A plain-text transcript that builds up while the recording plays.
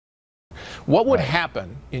What would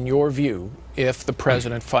happen, in your view, if the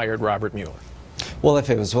president fired Robert Mueller? Well, if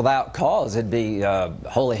it was without cause, it'd be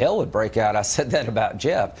holy hell would break out. I said that about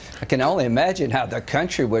Jeff. I can only imagine how the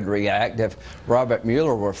country would react if Robert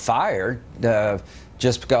Mueller were fired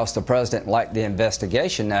just because the president liked the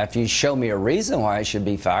investigation. Now, if you show me a reason why he should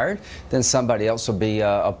be fired, then somebody else will be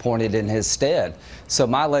appointed in his stead. So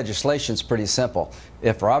my legislation is pretty simple.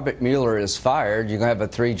 If Robert Mueller is fired, you're going to have a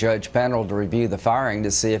 3-judge panel to review the firing to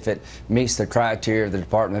see if it meets the criteria of the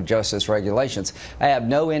Department of Justice regulations. I have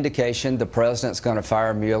no indication the president's going to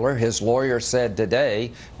fire Mueller. His lawyer said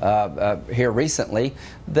today, here recently,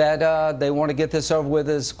 that they want to get this over with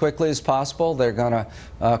as quickly as possible. They're going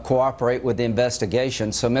to cooperate with the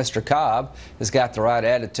investigation. So Mr. Cobb has got the right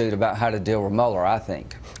attitude about how to deal with Mueller, I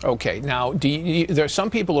think. Okay. Now, there's some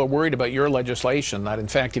people who are worried about your legislation that, in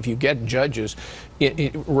fact, if you get judges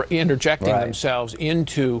interjecting themselves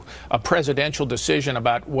into a presidential decision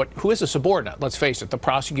about who is a subordinate, let's face it, the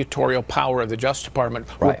prosecutorial power of the Justice Department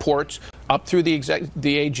reports up through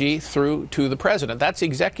the AG through to the president. That's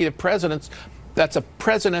executive president's. That's a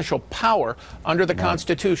presidential power under the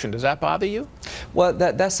Constitution. Does that bother you? Well,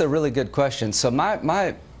 that's a really good question. So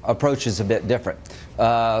my approach is a bit different.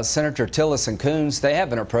 Senator Tillis and Coons, they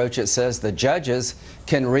have an approach that says the judges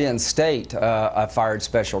can reinstate a fired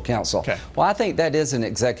special counsel. Okay. Well, I think that is an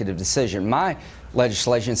executive decision. My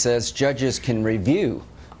legislation says judges can review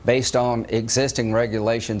based on existing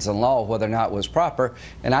regulations and law whether or not it was proper,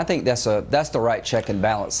 and I think that's the right check and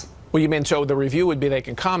balance. Well, you mean so the review would be they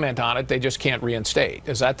can comment on it, they just can't reinstate.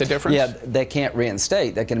 Is that the difference? Yeah, they can't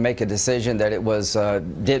reinstate. They can make a decision that it was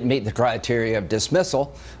didn't meet the criteria of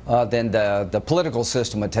dismissal. Then the political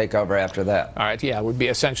system would take over after that. All right, yeah, it would be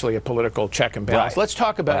essentially a political check and balance. Let's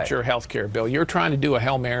talk about your health care bill. You're trying to do a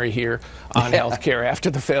Hail Mary here on health care after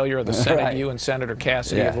the failure of the Senate, you and Senator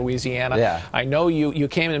Cassidy of Louisiana. I know you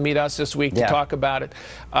came to meet us this week to talk about it.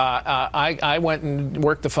 I went and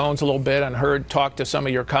worked the phones a little bit and talked to some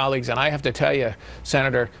of your colleagues, and I have to tell you,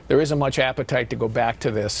 Senator, there isn't much appetite to go back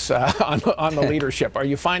to this on the leadership. Are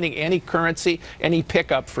you finding any currency, any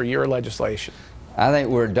pickup for your legislation? I think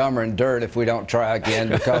we're dumber than dirt if we don't try again,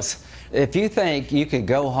 because if you think you can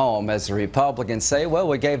go home as a Republican and say, well,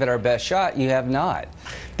 we gave it our best shot, you have not.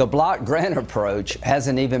 The block grant approach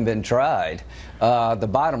hasn't even been tried. The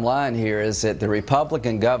bottom line here is that the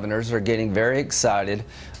Republican governors are getting very excited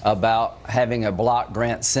about having a block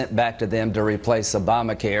grant sent back to them to replace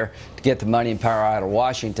Obamacare to get the money and power out of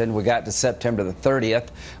Washington. We got to September the 30th.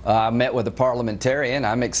 I met with a parliamentarian.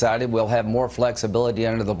 I'm excited. We'll have more flexibility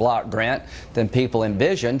under the block grant than people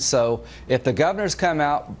envisioned. So if the governors come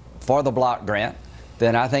out for the block grant,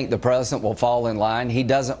 then I think the president will fall in line. He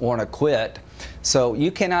doesn't want to quit. So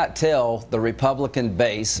you cannot tell the Republican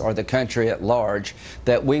base or the country at large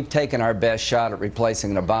that we've taken our best shot at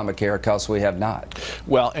replacing an Obamacare, because we have not.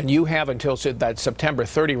 Well, and you have until that September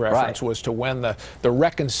 30 reference was to when the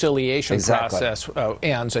reconciliation process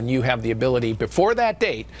ends, and you have the ability before that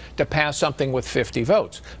date to pass something with 50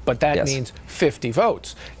 votes. But that means 50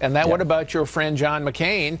 votes. And that what about your friend John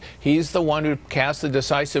McCain? He's the one who cast the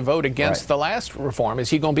decisive vote against the last reform.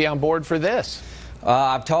 Is he going to be on board for this?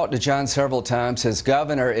 I've talked to John several times. His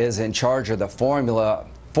governor is in charge of the formula.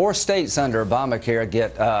 4 states under Obamacare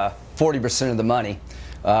get 40% of the money.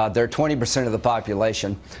 They're 20% of the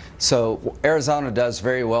population. So Arizona does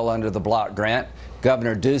very well under the block grant.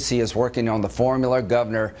 Governor Ducey is working on the formula.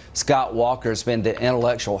 Governor Scott Walker has been the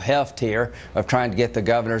intellectual heft here of trying to get the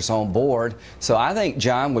governors on board. So I think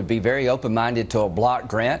John would be very open-minded to a block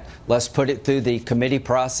grant. Let's put it through the committee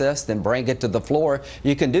process, then bring it to the floor.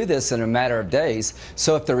 You can do this in a matter of days.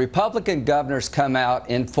 So if the Republican governors come out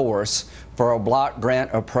in force for a block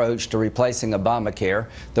grant approach to replacing Obamacare,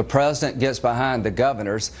 the president gets behind the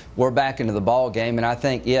governors, we're back into the ball game. And I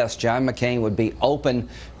think, yes, John McCain would be open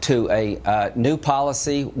to a new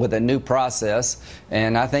policy with a new process,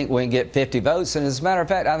 and I think we can get 50 votes. And as a matter of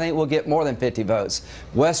fact, I think we'll get more than 50 votes.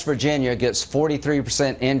 West Virginia gets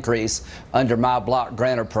 43% increase under my block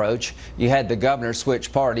grant approach. You had the governor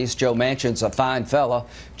switch parties. Joe Manchin's a fine fellow.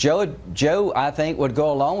 Joe, I think, would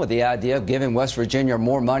go along with the idea of giving West Virginia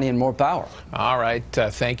more money and more power. All right.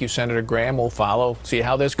 Thank you, Senator Graham. We'll follow, see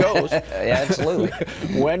how this goes. Absolutely.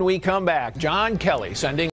 When we come back, John Kelly sending